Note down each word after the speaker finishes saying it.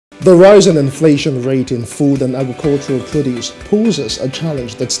The rise in inflation rate in food and agricultural produce poses a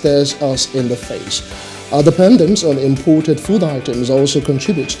challenge that stares us in the face. Our dependence on imported food items also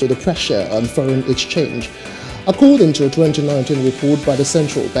contributes to the pressure on foreign exchange. According to a 2019 report by the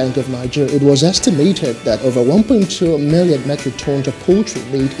Central Bank of Nigeria, it was estimated that over 1.2 million metric tons of poultry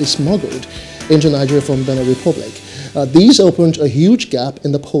meat is smuggled into Nigeria from Benin Republic. These opened a huge gap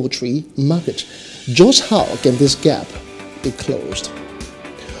in the poultry market. Just how can this gap be closed?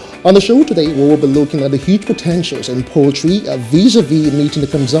 On the show today, we will be looking at the huge potentials in poultry vis-a-vis meeting the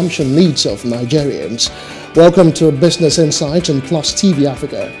consumption needs of Nigerians. Welcome to Business Insights on Plus TV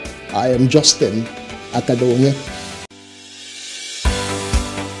Africa. I am Justin Akadonia.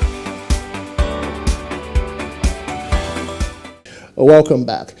 Welcome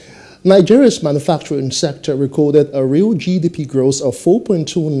back. Nigeria's manufacturing sector recorded a real GDP growth of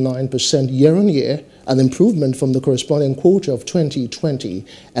 4.29% year-on-year, an improvement from the corresponding quarter of 2020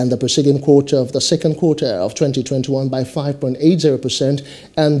 and the preceding quarter of the second quarter of 2021 by 5.80%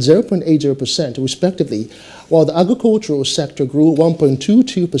 and 0.80% respectively, while the agricultural sector grew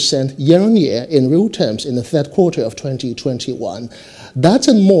 1.22% year-on-year in real terms in the third quarter of 2021. That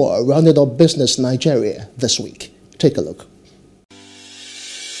and more rounded up Business Nigeria this week. Take a look.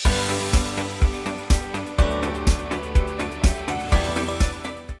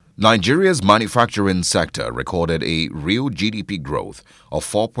 Nigeria's manufacturing sector recorded a real GDP growth of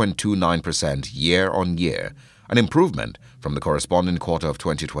 4.29% year-on-year, an improvement from the corresponding quarter of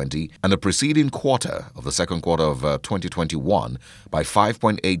 2020 and the preceding quarter of the second quarter of 2021 by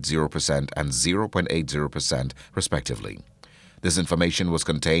 5.80% and 0.80% respectively. This information was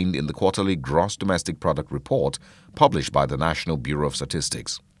contained in the quarterly Gross Domestic Product report published by the National Bureau of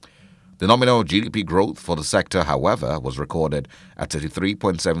Statistics. The nominal GDP growth for the sector, however, was recorded at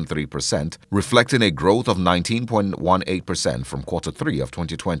 33.73%, reflecting a growth of 19.18% from quarter 3 of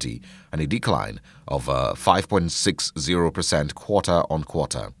 2020 and a decline of 5.60%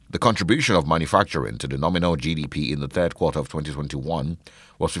 quarter-on-quarter. The contribution of manufacturing to the nominal GDP in the third quarter of 2021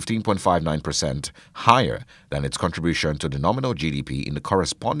 was 15.59%, higher than its contribution to the nominal GDP in the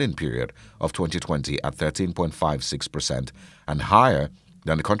corresponding period of 2020 at 13.56% and higher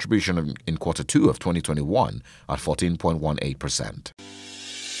than the contribution in quarter 2 of 2021 at 14.18%.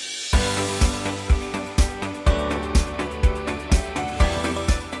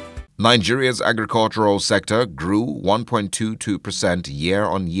 Nigeria's agricultural sector grew 1.22%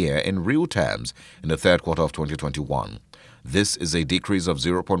 year-on-year in real terms in the third quarter of 2021. This is a decrease of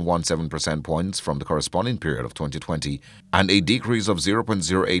 0.17% points from the corresponding period of 2020 and a decrease of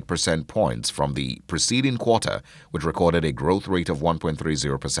 0.08% points from the preceding quarter, which recorded a growth rate of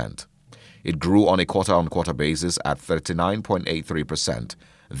 1.30%. It grew on a quarter-on-quarter basis at 39.83%.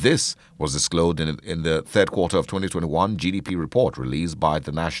 This was disclosed in the third quarter of 2021 GDP report released by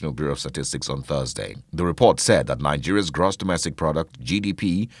the National Bureau of Statistics on Thursday. The report said that Nigeria's gross domestic product,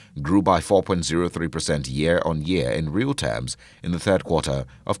 GDP, grew by 4.03% year-on-year in real terms in the third quarter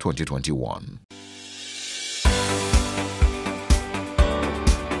of 2021.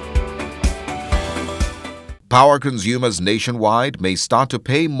 Power consumers nationwide may start to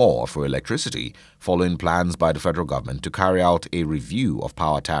pay more for electricity following plans by the federal government to carry out a review of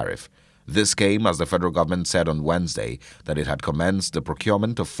power tariff. This came as the federal government said on Wednesday that it had commenced the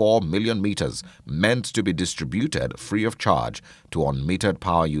procurement of 4 million meters meant to be distributed free of charge to unmetered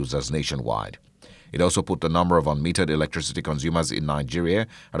power users nationwide. It also put the number of unmetered electricity consumers in Nigeria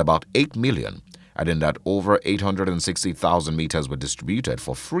at about 8 million, adding that over 860,000 meters were distributed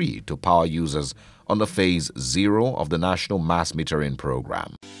for free to power users under Phase 0 of the National Mass Metering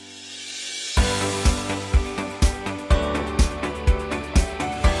Program.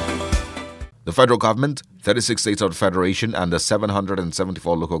 The federal government, 36 states of the Federation, and the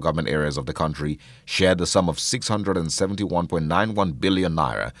 774 local government areas of the country shared the sum of 671.91 billion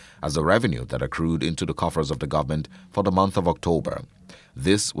naira as the revenue that accrued into the coffers of the government for the month of October.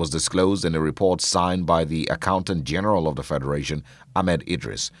 This was disclosed in a report signed by the Accountant General of the Federation, Ahmed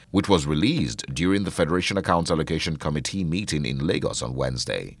Idris, which was released during the Federation Accounts Allocation Committee meeting in Lagos on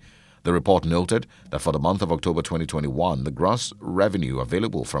Wednesday. The report noted that for the month of October 2021, the gross revenue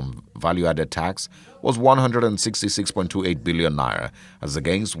available from value-added tax was 166.28 billion naira, as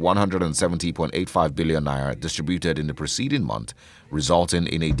against 170.85 billion naira distributed in the preceding month, resulting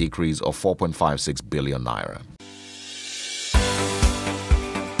in a decrease of 4.56 billion naira.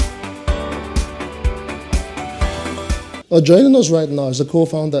 Joining us right now is the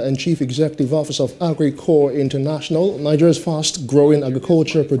co-founder and chief executive officer of Agricorps International, Nigeria's fast-growing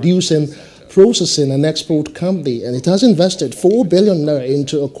agriculture producing, processing and export company, and it has invested 4 billion naira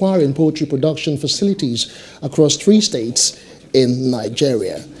into acquiring poultry production facilities across 3 states in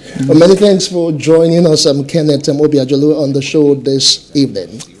Nigeria. Well, many thanks for joining us, Kenneth Obiajulu, on the show this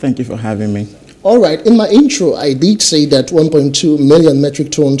evening. Thank you for having me. All right, in my intro, I did say that 1.2 million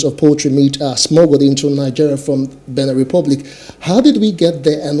metric tons of poultry meat are smuggled into Nigeria from Benin Republic. How did we get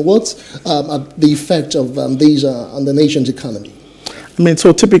there, and what's the effect of these on the nation's economy? I mean,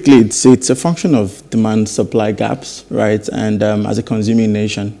 so typically it's a function of demand-supply gaps, right? And as a consuming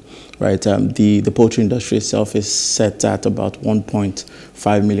nation, right, the poultry industry itself is set at about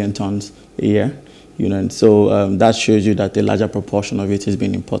 1.5 million tons a year. You know, and so that shows you that a larger proportion of it is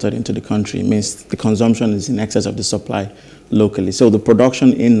being imported into the country. It means the consumption is in excess of the supply locally. So the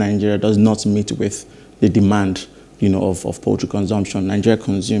production in Nigeria does not meet with the demand, you know, of poultry consumption. Nigeria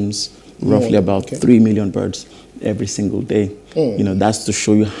consumes roughly about 3 million birds every single day. You know, that's to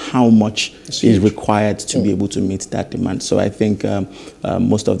show you how much is required to be able to meet that demand. So I think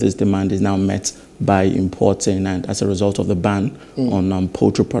most of this demand is now met by importing, and as a result of the ban on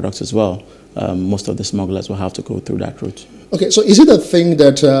poultry products as well, most of the smugglers will have to go through that route. Okay, so is it a thing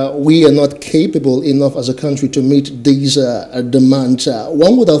that we are not capable enough as a country to meet these demands?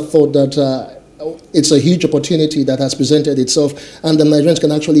 One would have thought that it's a huge opportunity that has presented itself, and the Nigerians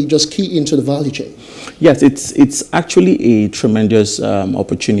can actually just key into the value chain. Yes, it's actually a tremendous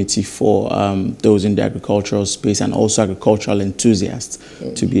opportunity for those in the agricultural space and also agricultural enthusiasts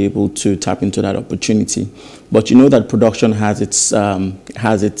to be able to tap into that opportunity. But you know that production has its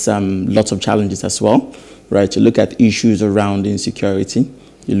lots of challenges as well, right? You look at issues around insecurity.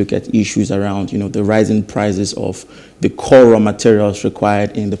 You look at issues around, you know, the rising prices of the core raw materials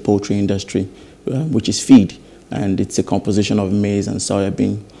required in the poultry industry, which is feed, and it's a composition of maize and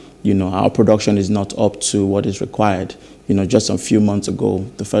soybean. You know, our production is not up to what is required. You know, just a few months ago,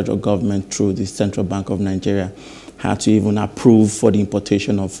 the federal government, through the Central Bank of Nigeria, had to even approve for the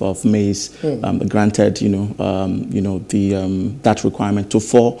importation of maize, granted, that requirement to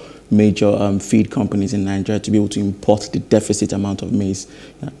 4 major feed companies in Nigeria to be able to import the deficit amount of maize.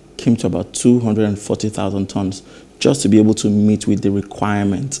 Came to about 240,000 tons just to be able to meet with the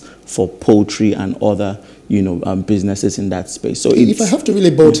requirements for poultry and other, businesses in that space. So if I have to really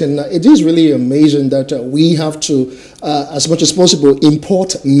bolt in, it is really amazing that we have to, as much as possible,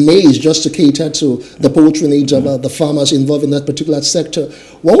 import maize just to cater to the poultry needs of the farmers involved in that particular sector.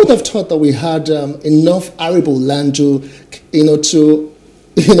 One would have thought that we had enough arable land to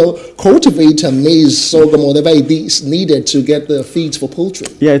cultivate maize, sorghum, whatever it is needed to get the feeds for poultry.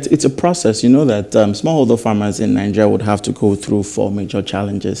 Yeah, it's a process. You know that smallholder farmers in Nigeria would have to go through 4 major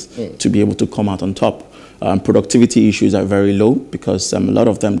challenges to be able to come out on top. Productivity issues are very low because a lot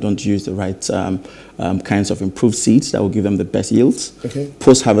of them don't use the right kinds of improved seeds that will give them the best yields. Okay.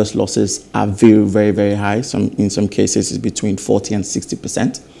 Post-harvest losses are very, very, very high. In some cases, it's between 40 and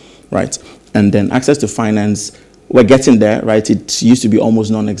 60%, right? And then access to finance, we're getting there, right? It used to be almost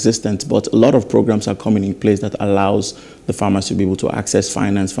non-existent, but a lot of programs are coming in place that allows the farmers to be able to access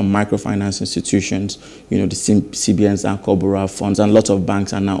finance from microfinance institutions, the CBNs and Agricorps funds, and lots of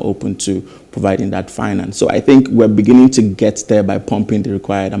banks are now open to providing that finance. So I think we're beginning to get there by pumping the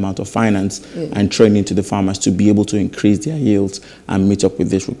required amount of finance and training to the farmers to be able to increase their yields and meet up with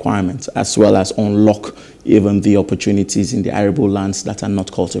these requirements, as well as unlock even the opportunities in the arable lands that are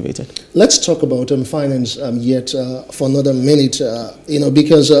not cultivated. Let's talk about finance for another minute,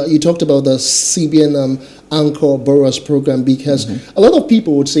 because you talked about the CBN Agricorps Borrowers Program, because a lot of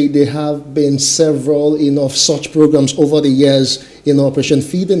people would say there have been several of such programs over the years, Operation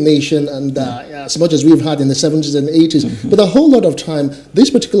Feed the Nation, and as much as we've had in the 70s and 80s. But a whole lot of time, this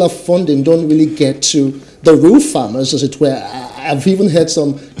particular funding don't really get to the real farmers, as it were. I've even heard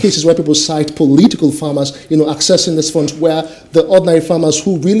some cases where people cite political farmers, accessing this fund, where the ordinary farmers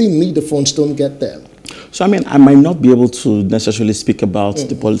who really need the funds don't get them. So, I might not be able to necessarily speak about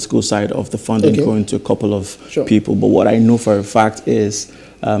the political side of the funding going to a couple of people, but what I know for a fact is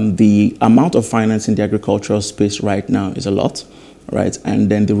the amount of finance in the agricultural space right now is a lot, right? And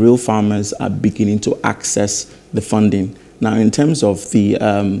then the real farmers are beginning to access the funding. Now, in terms of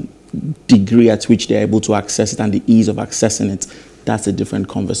the degree at which they're able to access it and the ease of accessing it, that's a different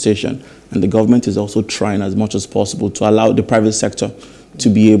conversation. And the government is also trying as much as possible to allow the private sector to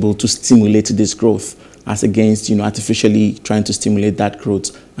be able to stimulate this growth, as against artificially trying to stimulate that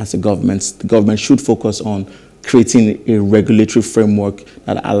growth as a government. The government should focus on creating a regulatory framework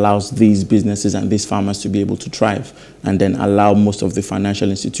that allows these businesses and these farmers to be able to thrive, and then allow most of the financial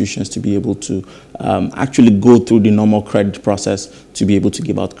institutions to be able to actually go through the normal credit process to be able to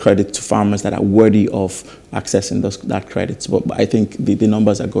give out credit to farmers that are worthy of accessing that credit. But I think the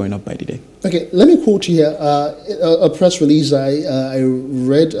numbers are going up by the day. Okay, let me quote here a press release I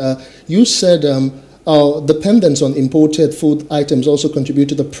read. You said dependence on imported food items also contribute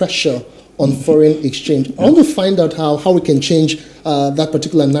to the pressure on foreign exchange. I want to find out how we can change that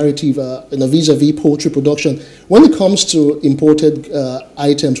particular narrative vis-a-vis poultry production. When it comes to imported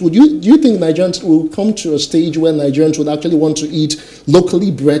items, do you think Nigerians will come to a stage where Nigerians would actually want to eat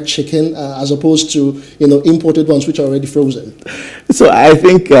locally bred chicken as opposed to imported ones which are already frozen? So I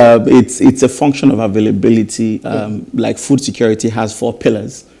think it's a function of availability. Like food security has 4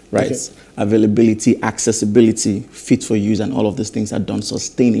 pillars, right? Okay. Availability, accessibility, fit for use, and all of these things are done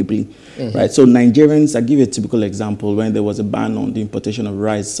sustainably, right? So Nigerians, I give you a typical example. When there was a ban on the importation of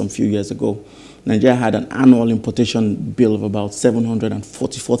rice some few years ago, Nigeria had an annual importation bill of about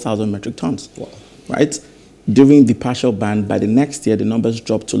 744,000 metric tons, right? During the partial ban, by the next year, the numbers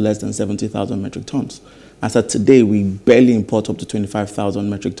dropped to less than 70,000 metric tons. As of today, we barely import up to 25,000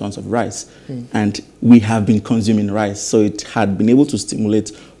 metric tons of rice, and we have been consuming rice. So it had been able to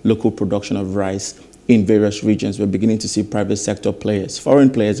stimulate local production of rice in various regions. We're beginning to see private sector players,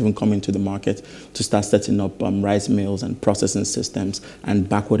 foreign players even coming to the market to start setting up rice mills and processing systems and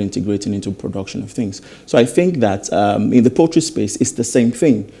backward integrating into production of things. So I think that in the poultry space, it's the same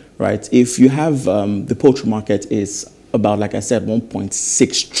thing, right? If you have the poultry market is about, like I said,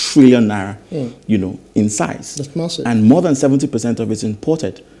 1.6 trillion naira, in size. That's massive. And more than 70% of it's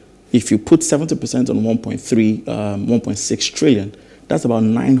imported. If you put 70% on 1.6 trillion, that's about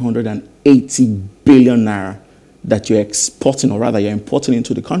 980 billion naira that you're exporting, or rather you're importing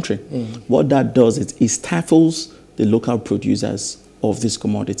into the country. What that does is it stifles the local producers of these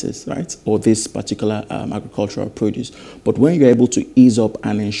commodities, right? Or this particular agricultural produce. But when you're able to ease up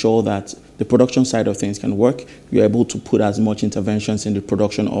and ensure that the production side of things can work, you're able to put as much interventions in the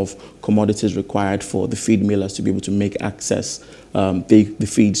production of commodities required for the feed millers to be able to make access the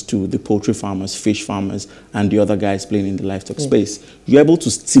feeds to the poultry farmers, fish farmers, and the other guys playing in the livestock space. You're able to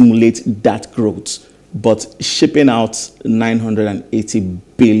stimulate that growth, but shipping out 980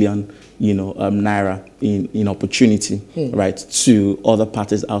 billion naira in opportunity, right, to other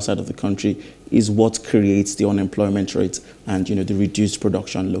parties outside of the country is what creates the unemployment rate and, the reduced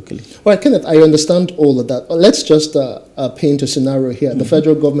production locally. Well, Kenneth, I understand all of that. Let's just paint a scenario here. The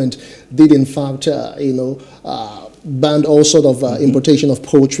federal government did, in fact, ban all sort of importation of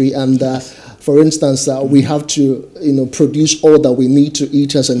poultry, and for instance, we have to, produce all that we need to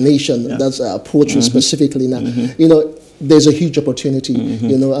eat as a nation. That's poultry specifically. Now, there's a huge opportunity,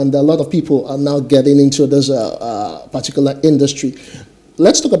 and a lot of people are now getting into this particular industry.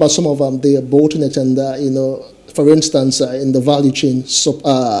 Let's talk about some of the bottlenecks and, for instance, in the value chain,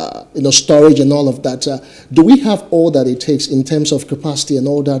 storage and all of that. Do we have all that it takes in terms of capacity and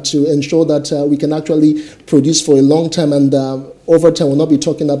all that to ensure that we can actually produce for a long time, and over time we'll not be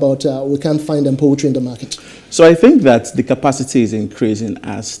talking about we can't find them poultry in the market? So I think that the capacity is increasing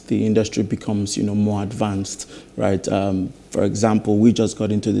as the industry becomes, more advanced, right? For example, we just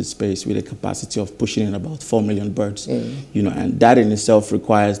got into this space with a capacity of pushing in about 4 million birds, and that in itself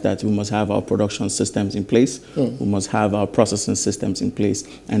requires that we must have our production systems in place, we must have our processing systems in place,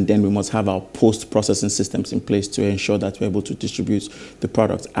 and then we must have our post-processing systems in place to ensure that we're able to distribute the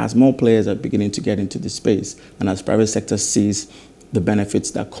product. As more players are beginning to get into this space, and as private sector sees the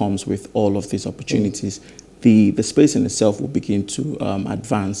benefits that comes with all of these opportunities, the space in itself will begin to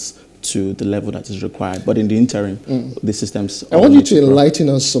advance to the level that is required. But in the interim, the systems... I want you to enlighten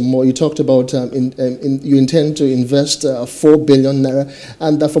us some more. You talked about you intend to invest 4 billion naira,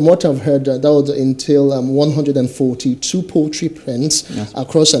 and from what I've heard, that would entail 142 poultry pens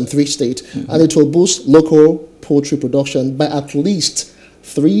across 3 states, and it will boost local poultry production by at least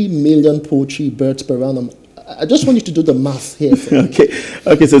 3 million poultry birds per annum. I just want you to do the math here.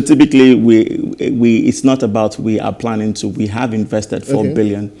 Okay. So typically, it's not about we are planning to. We have invested 4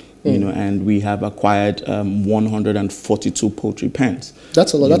 billion, and we have acquired 142 poultry pens.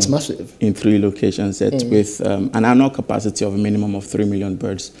 That's a lot. That's massive. In 3 locations, with an annual capacity of a minimum of 3 million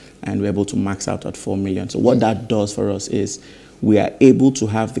birds, and we're able to max out at 4 million. So what that does for us is we are able to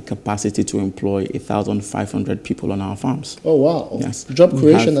have the capacity to employ 1,500 people on our farms. Oh, wow. Yes. Job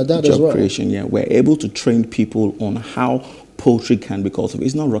creation at that as well. Job creation, yeah. We're able to train people on how poultry can be cultivated.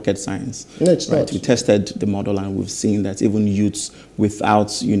 It's not rocket science. No, it's not. We tested the model, and we've seen that even youths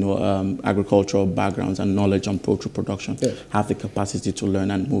without, agricultural backgrounds and knowledge on poultry production have the capacity to learn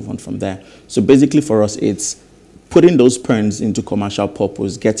and move on from there. So basically for us, it's putting those pens into commercial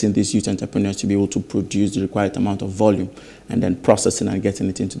purpose, getting these youth entrepreneurs to be able to produce the required amount of volume, and then processing and getting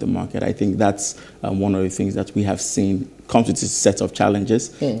it into the market. I think that's one of the things that we have seen comes with a set of challenges,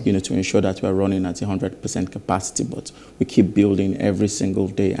 to ensure that we're running at 100% capacity, but we keep building every single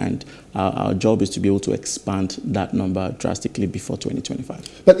day, and our job is to be able to expand that number drastically before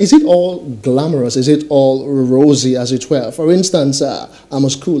 2025. But is it all glamorous? Is it all rosy, as it were? For instance, I'm a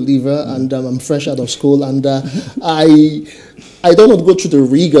school leaver, and I'm fresh out of school, and I don't want to go through the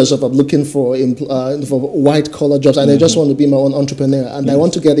rigors of looking for white-collar jobs, and I just want to be my own entrepreneur, and I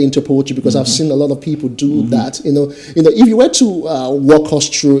want to get into poultry because I've seen a lot of people do that. If you were to walk us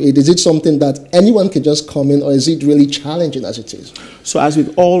through it, is it something that anyone can just come in, or is it really challenging as it is? So as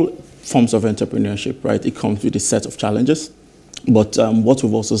with all forms of entrepreneurship, right, it comes with a set of challenges. But what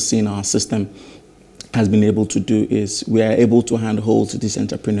we've also seen our system has been able to do is we are able to handhold these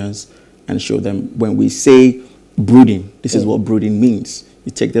entrepreneurs and show them, when we say brooding, this is what brooding means.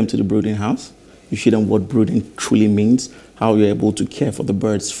 You take them to the brooding house, you show them what brooding truly means, how you're able to care for the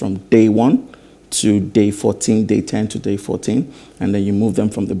birds from day 1 to day 14, day 10 to day 14, and then you move them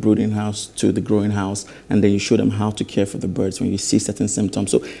from the brooding house to the growing house, and then you show them how to care for the birds when you see certain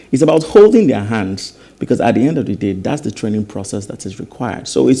symptoms. So it's about holding their hands, because at the end of the day, that's the training process that is required.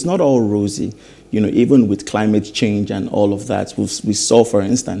 So it's not all rosy, even with climate change and all of that. We saw, for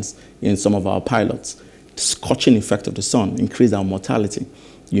instance, in some of our pilots, the scorching effect of the sun increased our mortality.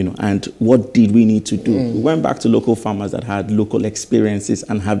 And what did we need to do? We went back to local farmers that had local experiences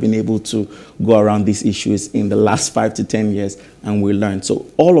and have been able to go around these issues in the last 5 to 10 years, and we learned. So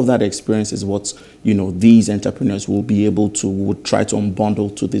all of that experience is what, these entrepreneurs will be able to, would try to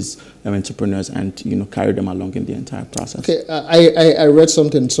unbundle to these entrepreneurs and, carry them along in the entire process. Okay, I read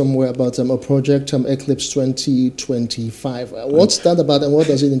something somewhere about a project, Eclipse 2025. What's that about, and what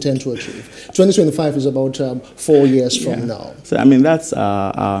does it intend to achieve? 2025 is about 4 years from now. So, that's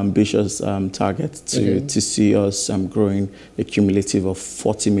our ambitious target to see us growing a cumulative of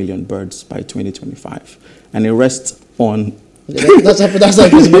 40 million birds by 2025. And it rests on... that's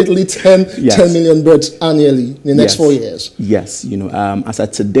approximately 10 million birds annually in the next 4 years. Yes, as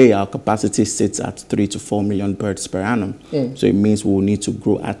of today, our capacity sits at 3 to 4 million birds per annum. So it means we will need to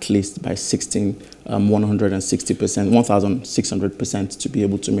grow at least by 1,600% to be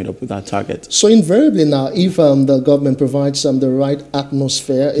able to meet up with our target. So invariably now, if the government provides the right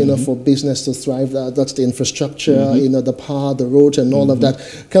atmosphere, for business to thrive, that's the infrastructure, the power, the roads, and all of that.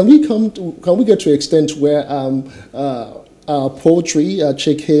 Can we get to an extent where poultry,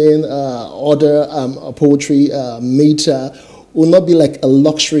 chicken, other poultry, meat will not be like a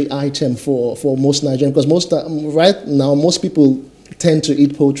luxury item for most Nigerians? Because right now, most people tend to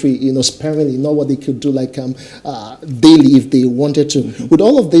eat poultry, sparingly, not what they could do like daily if they wanted to. With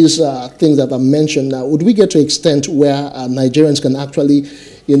all of these things that I mentioned now, would we get to an extent where Nigerians can actually,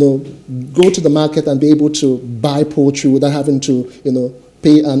 go to the market and be able to buy poultry without having to,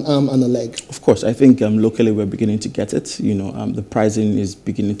 pay an arm and a leg? Of course, I think locally we're beginning to get it. The pricing is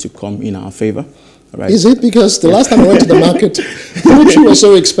beginning to come in our favor. Right. Is it? Because the last time I went to the market, poultry was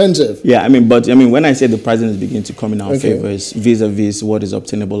so expensive. Yeah, but when I say the pricing is beginning to come in our favor, it's vis-a-vis what is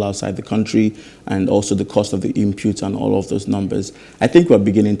obtainable outside the country, and also the cost of the inputs and all of those numbers. I think we're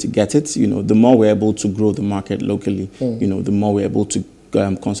beginning to get it. The more we're able to grow the market locally, the more we're able to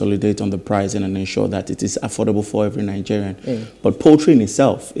consolidate on the pricing and ensure that it is affordable for every Nigerian. But poultry in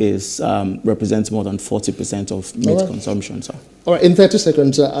itself represents more than 40% of meat consumption. So. All right, in 30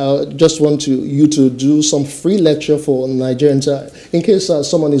 seconds, I just want you to do some free lecture for Nigerians. In case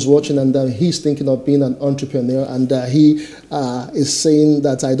someone is watching and he's thinking of being an entrepreneur, and he is saying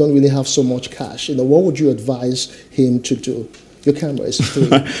that I don't really have so much cash, what would you advise him to do? Your camera is free.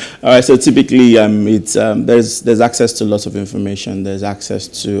 All right. So typically, there's access to lots of information. There's access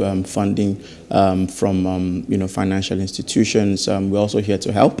to funding from financial institutions. We're also here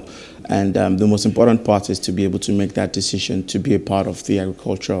to help, and the most important part is to be able to make that decision to be a part of the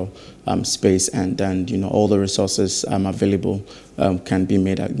agricultural space, and all the resources available can be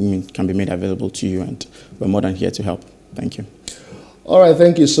made available to you, and we're more than here to help. Thank you. All right,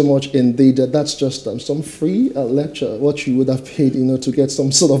 thank you so much indeed. That's just some free lecture, what you would have paid, to get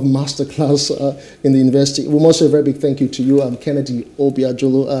some sort of masterclass in the university. We must say a very big thank you to you, Kennedy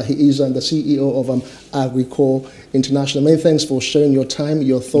Obiajulu. He is the CEO of Agricorps International. Many thanks for sharing your time,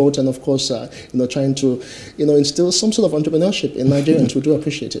 your thoughts, and of course, trying to, instill some sort of entrepreneurship in Nigerians. We do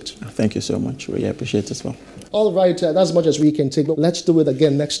appreciate it. Thank you so much. We appreciate it as well. All right, that's as much as we can take. But let's do it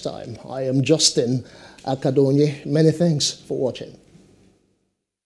again next time. I am Justin Akadonye. Many thanks for watching.